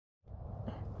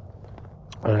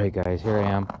Alright guys, here I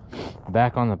am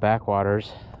back on the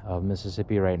backwaters of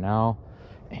Mississippi right now,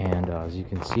 and as you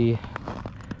can see,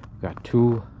 we've got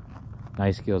two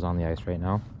nice gills on the ice right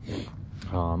now.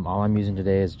 All I'm using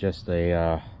today is just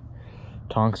a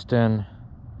tungsten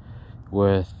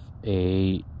with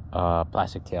a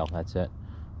plastic tail. That's it.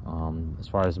 As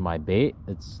far as my bait,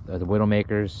 it's the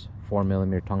Widowmaker's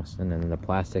 4mm tungsten, and the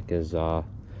plastic is I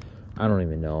don't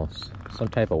even know, some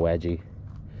type of wedgie.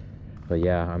 But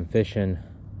yeah, I'm fishing.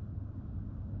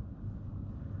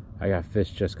 I got fish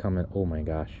just coming. Oh my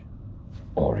gosh.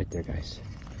 Oh, right there, guys.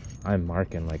 I'm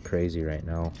marking like crazy right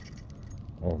now.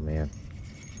 Oh man.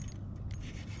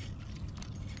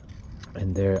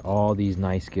 And there are all these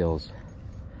nice gills.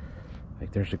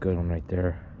 Like there's a good one right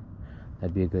there.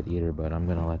 That'd be a good eater, but I'm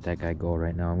gonna let that guy go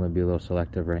right now. I'm gonna be a little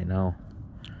selective right now.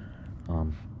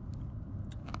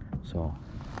 So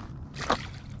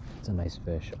it's a nice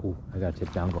fish. Oh, I gotta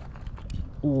tip down. Go.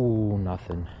 Ooh,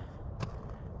 nothing.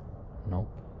 Nope.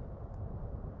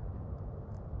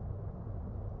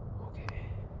 Okay.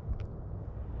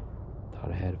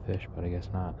 Thought I had a fish, but I guess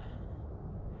not.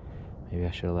 Maybe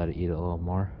I should have let it eat a little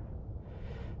more.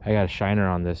 I got a shiner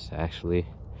on this actually.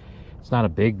 It's not a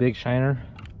big shiner.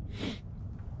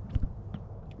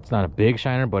 It's not a big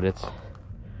shiner, but it's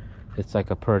like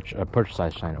a perch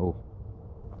size shiner. Oh.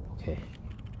 Okay.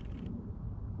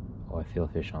 Oh, I feel a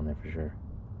fish on there for sure.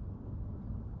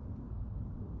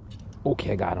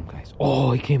 Okay, I got him, guys.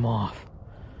 Oh, he came off.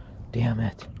 Damn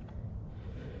it.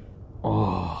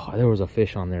 Oh, there was a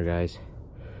fish on there, guys.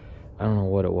 I don't know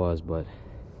what it was, but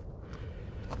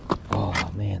oh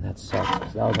man, that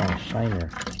sucks. That was on a shiner.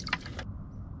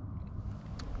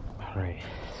 Alright,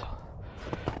 so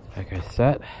like I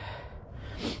said,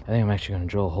 I think I'm actually gonna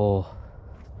drill a hole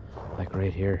like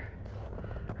right here,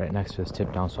 right next to this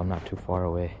tip down, so I'm not too far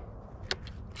away.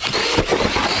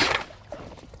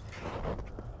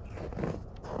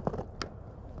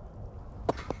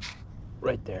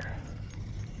 Right there.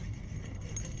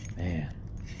 Man,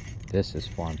 this is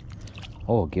fun.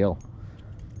 Oh, gill.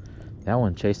 That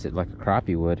one chased it like a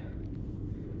crappie would.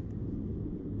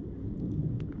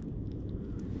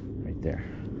 Right there.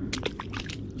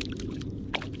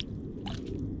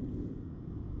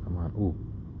 Come on. Ooh.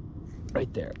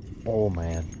 Right there. Oh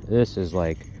man, this is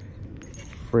like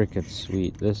freaking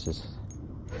sweet. This is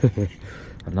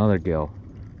another gill.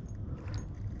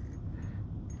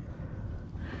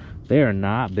 They are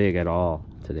not big at all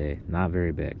today. Not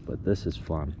very big, but this is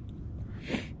fun.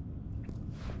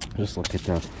 Just look at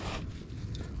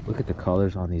the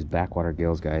colors on these backwater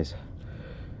gills, guys.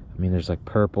 I mean, there's like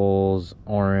purples,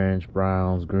 orange,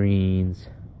 browns, greens.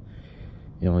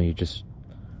 You know, you just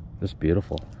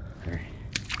beautiful. All right,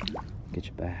 get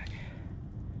you back.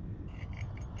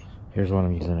 Here's what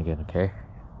I'm using again. Okay,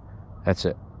 that's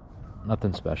it.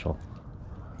 Nothing special.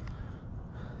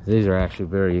 These are actually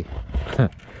very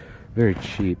very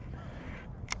cheap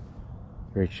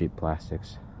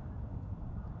plastics.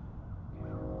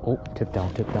 Oh, tip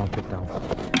down.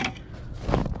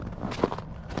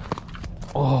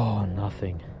 Oh,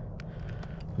 nothing.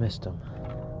 Missed him.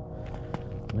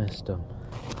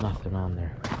 Nothing on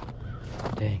there.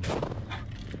 Dang it.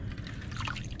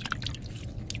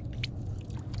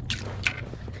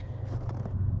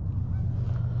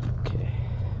 Okay.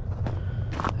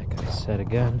 That guy's set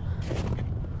again.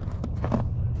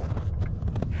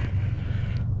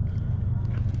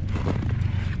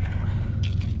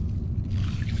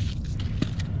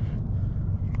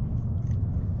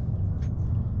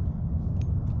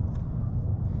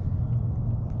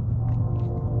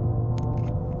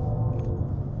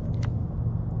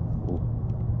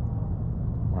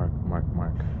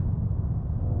 Mark.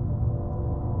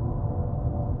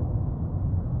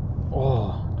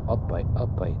 Oh, upbite.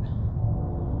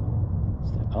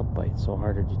 It's that upbite. So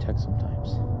hard to detect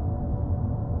sometimes.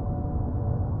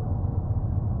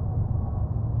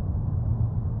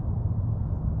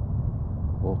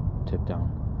 Oh, tip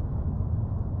down.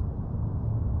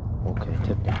 Okay,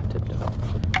 tip down.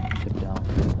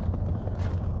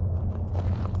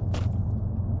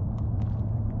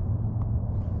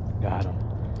 Got him.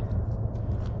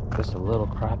 Just a little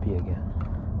crappie again.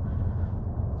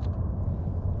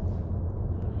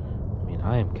 I mean,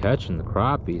 I am catching the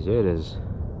crappies. It is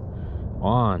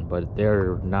on, but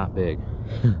they're not big.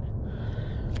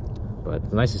 But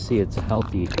it's nice to see it's a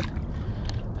healthy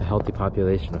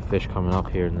population of fish coming up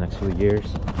here in the next few years.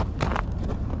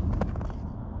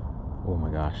 Oh my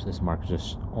gosh, this mark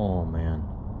just, oh man.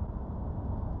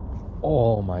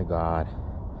 Oh my god.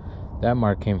 That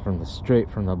mark came from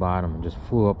straight from the bottom and just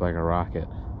flew up like a rocket.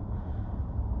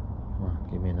 Come on,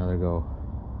 give me another go.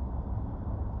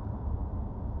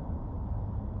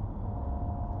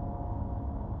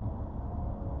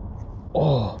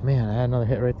 Oh man, I had another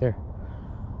hit right there.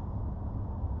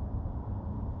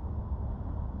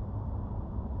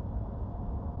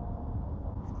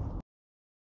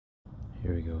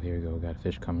 Here we go, here we go. Got a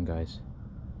fish coming, guys.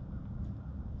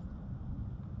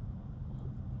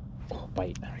 Oh,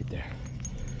 bite right there.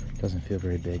 Doesn't feel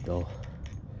very big though.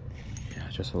 Yeah,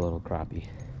 it's just a little crappie.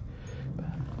 But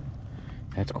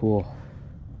that's cool.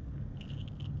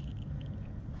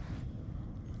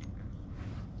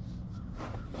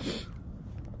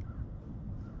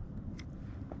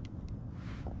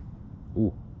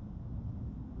 Ooh.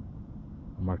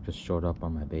 A mark just showed up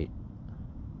on my bait.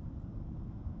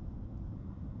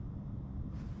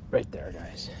 Right there,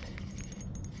 guys.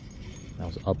 That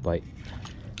was up bite.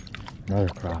 Another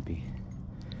crappie.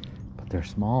 But they're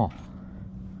small.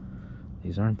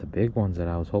 These aren't the big ones that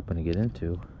I was hoping to get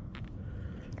into.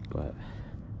 But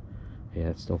yeah,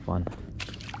 it's still fun.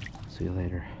 See you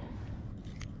later.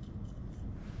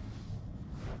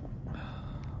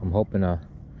 I'm hoping to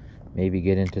maybe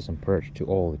get into some perch too.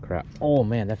 Holy crap. Oh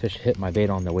man, that fish hit my bait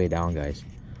on the way down, guys.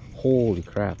 Holy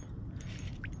crap.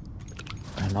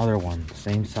 Another one,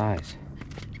 same size.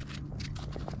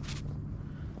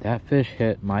 That fish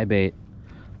hit my bait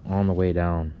on the way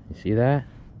down. You see that?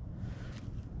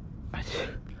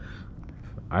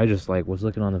 I just like was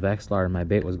looking on the Vexlar and my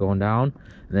bait was going down,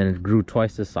 and then it grew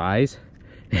twice the size,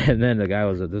 and then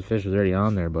this fish was already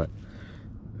on there, but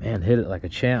man, hit it like a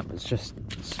champ. It's just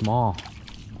small.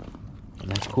 And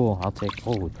that's cool. I'll take.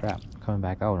 Holy crap, coming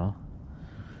back out, huh?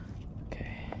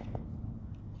 Okay,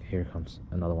 here comes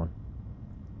another one.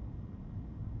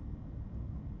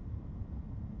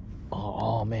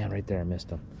 Oh man, right there, I missed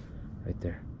him. Right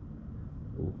there.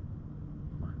 Ooh.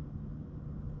 Come on.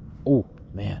 Oh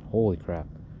man, holy crap.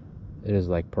 It is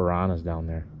like piranhas down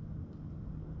there.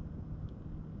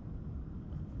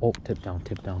 Oh, tip down,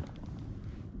 tip down.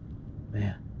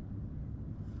 Man.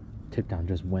 Tip down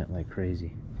just went like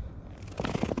crazy.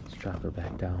 Let's drop her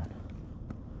back down.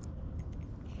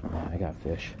 Man, I got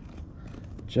fish.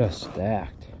 Just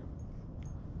stacked.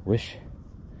 I wish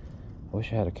I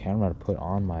had a camera to put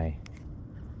on my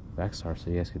Vexlar so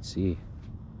you guys could see.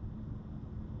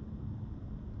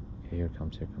 Okay, here it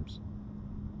comes, here it comes.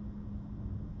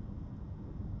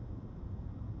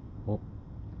 Oh,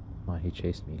 come on, he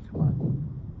chased me, come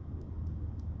on.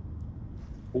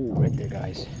 Oh, right there,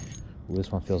 guys. Ooh,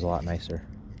 this one feels a lot nicer.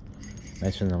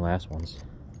 Nicer than the last ones.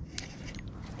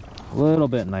 A little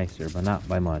bit nicer, but not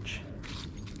by much.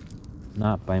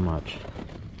 Not by much.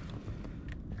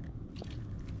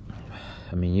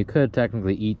 I mean, you could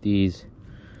technically eat these.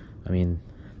 I mean,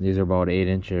 these are about 8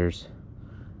 inches,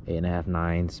 8.5,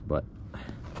 9s, but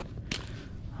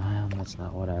that's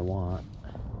not what I want.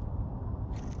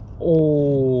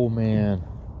 Oh man,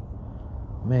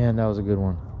 man, that was a good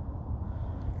one.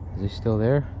 Is he still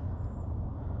there?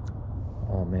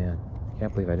 Oh man, I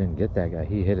can't believe I didn't get that guy.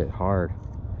 He hit it hard.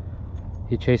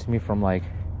 He chased me from like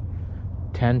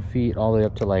 10 feet all the way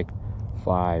up to like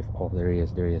 5. Oh, there he is,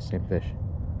 same fish.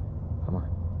 Come on.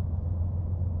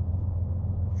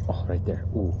 Oh, right there.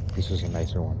 Ooh, this is a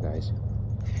nicer one, guys.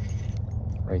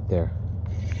 Right there.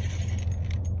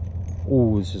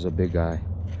 Ooh, this is a big guy.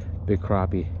 Big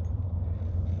crappie.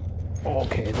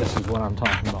 Okay, this is what I'm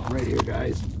talking about right here,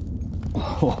 guys.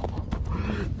 Oh,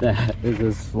 that is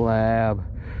a slab.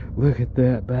 Look at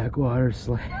that backwater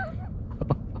slab.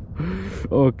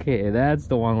 Okay, that's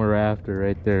the one we're after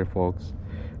right there, folks.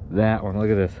 That one,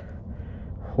 look at this.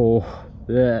 Oh,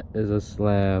 that is a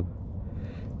slab.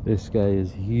 This guy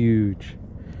is huge.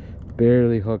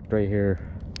 Barely hooked right here.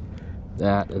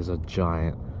 That is a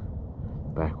giant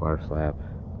backwater slab.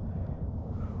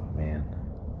 Man.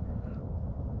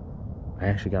 I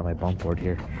actually got my bump board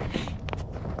here.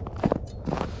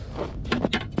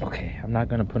 Okay, I'm not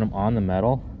gonna put them on the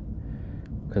metal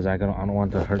because I don't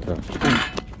want to hurt the.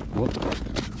 Whoop.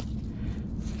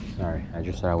 Sorry, I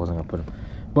just said I wasn't gonna put them,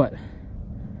 but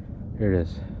here it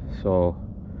is. So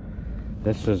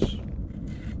this is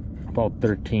about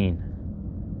 13.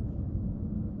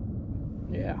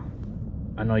 Yeah,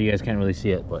 I know you guys can't really see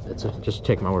it, but just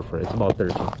take my word for it. It's about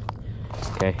 13.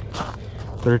 Okay,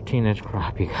 13-inch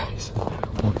crappie, guys.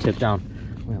 I'm gonna tip down.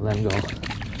 I'm gonna let him go.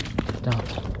 Tip down.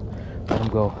 Let him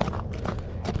go.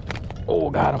 Oh,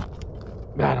 got him.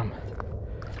 Got him.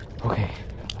 Okay.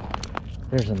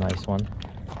 There's a nice one.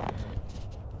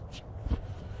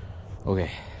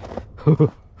 Okay.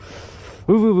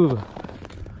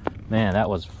 Man, that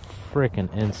was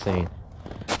freaking insane.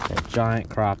 That giant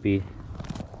crappie.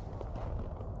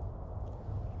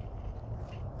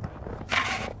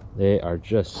 They are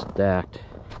just stacked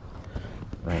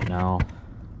right now.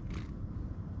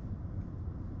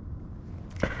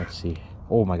 Let's see.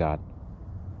 Oh my god.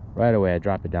 Right away, I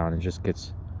drop it down and it just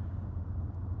gets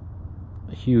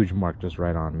a huge mark just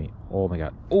right on me. Oh my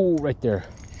god. Oh, right there.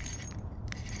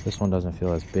 This one doesn't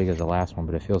feel as big as the last one,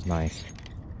 but it feels nice.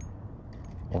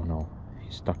 Oh no,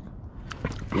 he's stuck.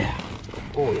 Yeah.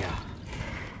 Oh yeah.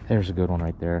 There's a good one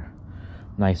right there.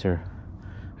 Nicer.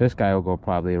 This guy will go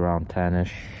probably around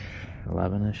 10-ish,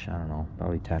 11-ish. I don't know,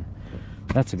 probably 10.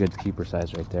 That's a good keeper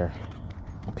size right there.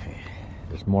 Okay,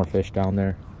 there's more fish down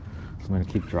there. I'm gonna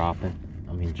keep dropping.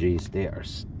 I mean, geez, they are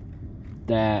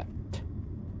stacked.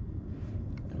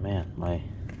 Man, my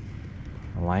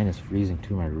line is freezing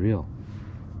to my reel.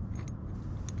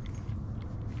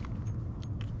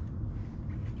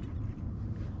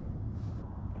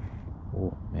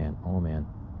 Oh man, oh man.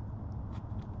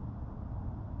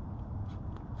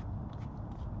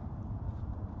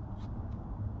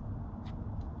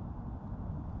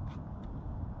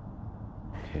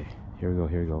 Okay, here we go,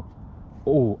 here we go.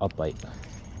 Oh, up bite.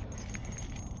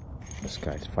 This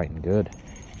guy's fighting good.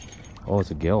 Oh,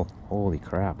 it's a gill. Holy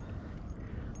crap.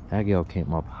 That gill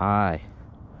came up high.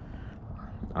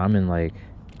 I'm in like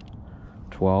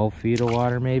 12 feet of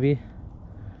water maybe.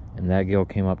 And that gill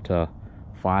came up to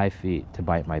 5 feet to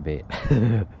bite my bait.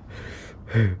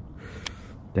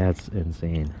 That's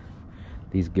insane.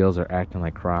 These gills are acting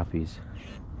like crappies.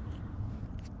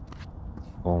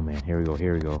 Oh man, here we go,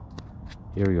 here we go.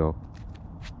 Here we go.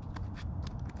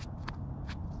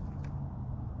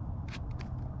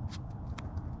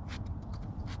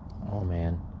 Oh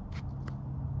man.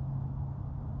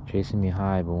 Chasing me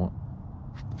high, but won't.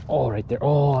 Oh, right there.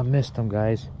 Oh, I missed him,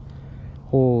 guys.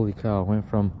 Holy cow. Went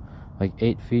from like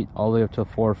 8 feet all the way up to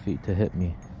 4 feet to hit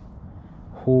me.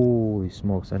 Holy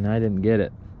smokes. And I didn't get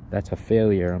it. That's a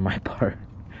failure on my part.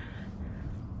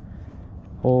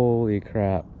 Holy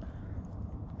crap.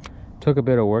 Took a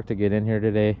bit of work to get in here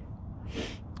today.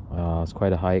 It's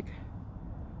quite a hike.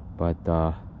 But,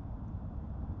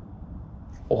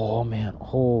 oh man,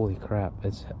 holy crap.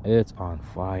 It's on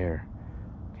fire.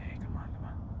 Okay, come on, come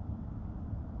on.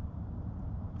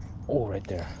 Oh, right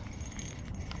there.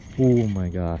 Oh my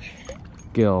gosh.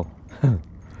 Gill.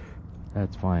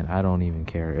 That's fine. I don't even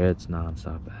care. It's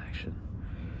non-stop action.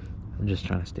 I'm just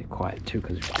trying to stay quiet too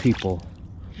because there's people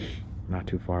not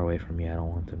too far away from me. I don't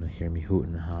want them to hear me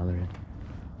hooting and hollering.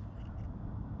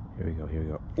 Here we go, here we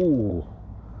go. Ooh,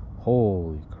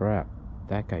 holy crap.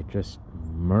 That guy just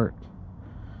murked.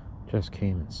 Just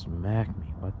came and smacked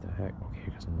me. What the heck? Okay,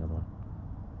 here's another one.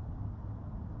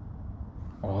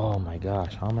 Oh my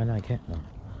gosh, how am I not getting them?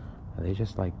 Are they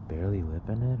just like barely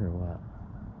lipping it or what?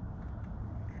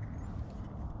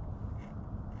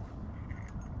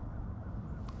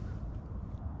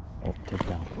 Oh, tip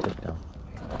down, tip down.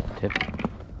 Tip.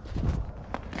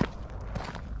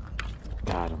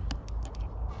 Got him.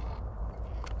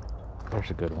 There's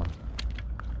a good one.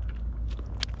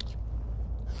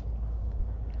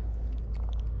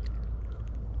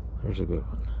 There's a good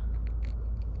one.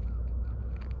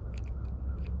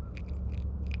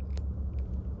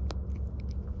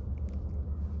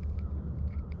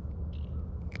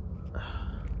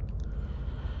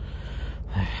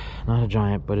 Not a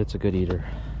giant, but it's a good eater.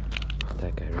 Put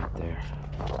that guy right there.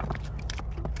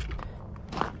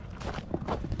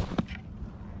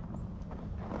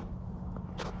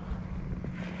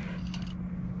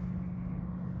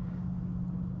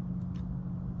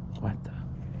 What the?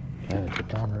 Do I have it put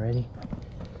down already?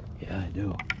 Yeah, I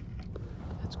do.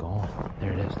 It's going.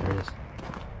 There it is, there it is.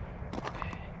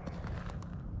 Okay.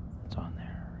 It's on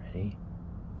there. Ready?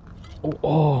 Oh,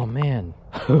 oh man.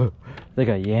 I think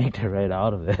I yanked it right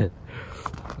out of it.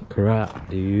 Crap,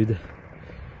 dude.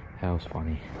 That was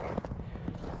funny.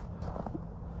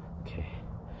 Okay.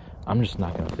 I'm just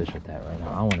not gonna fish with that right now.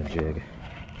 I want to jig.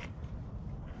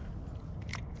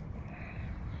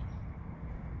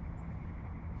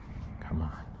 Come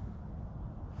on.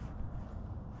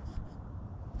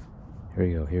 Here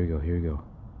we go, here we go, here we go.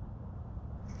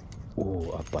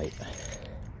 Ooh, a bite.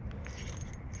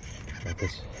 Like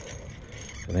this.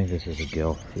 I think this is a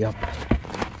gill. Yep.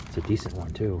 It's a decent one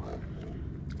too.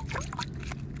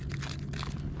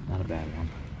 Not a bad one.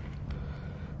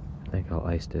 I think I'll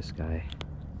ice this guy.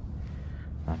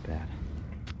 Not bad.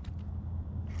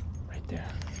 Right there.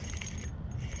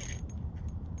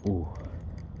 Ooh.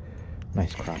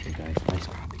 Nice crappie, guys. Nice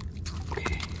crappie.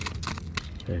 Okay.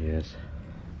 There he is.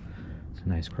 It's a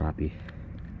nice crappie.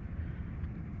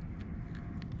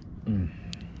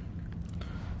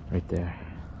 Right there.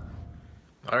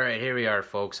 Alright, here we are,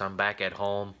 folks. I'm back at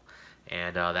home,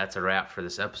 and that's a wrap for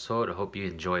this episode. I hope you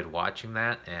enjoyed watching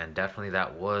that, and definitely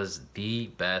that was the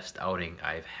best outing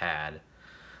I've had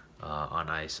on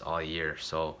ice all year.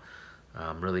 So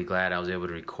I'm really glad I was able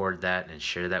to record that and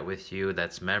share that with you.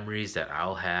 That's memories that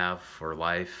I'll have for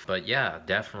life. But yeah,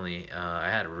 definitely, I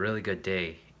had a really good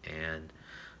day, and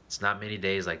it's not many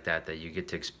days like that that you get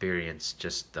to experience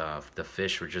just the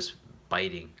fish were just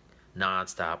biting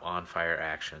non-stop on fire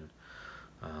action.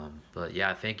 But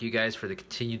yeah, thank you guys for the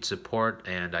continued support,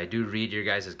 and I do read your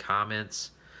guys'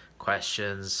 comments,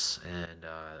 questions, and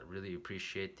really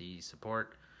appreciate the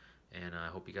support. And I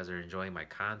hope you guys are enjoying my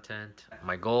content.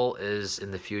 My goal is in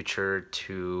the future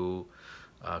to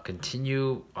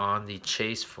continue on the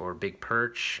chase for big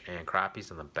perch and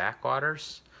crappies in the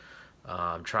backwaters.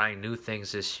 I'm trying new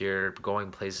things this year,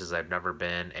 going places I've never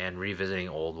been, and revisiting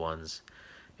old ones,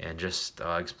 and just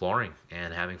exploring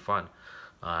and having fun.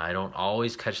 I don't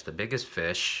always catch the biggest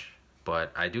fish,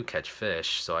 but I do catch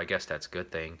fish, so I guess that's a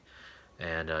good thing.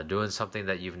 And doing something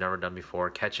that you've never done before,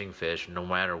 catching fish, no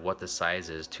matter what the size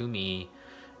is, to me,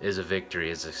 is a victory,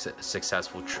 is a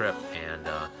successful trip, and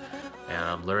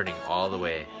I'm learning all the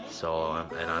way. So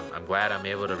I'm glad I'm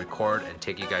able to record and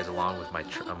take you guys along with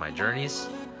my journeys.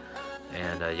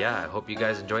 And yeah, I hope you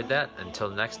guys enjoyed that. Until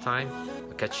next time,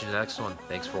 I'll catch you in the next one.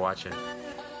 Thanks for watching.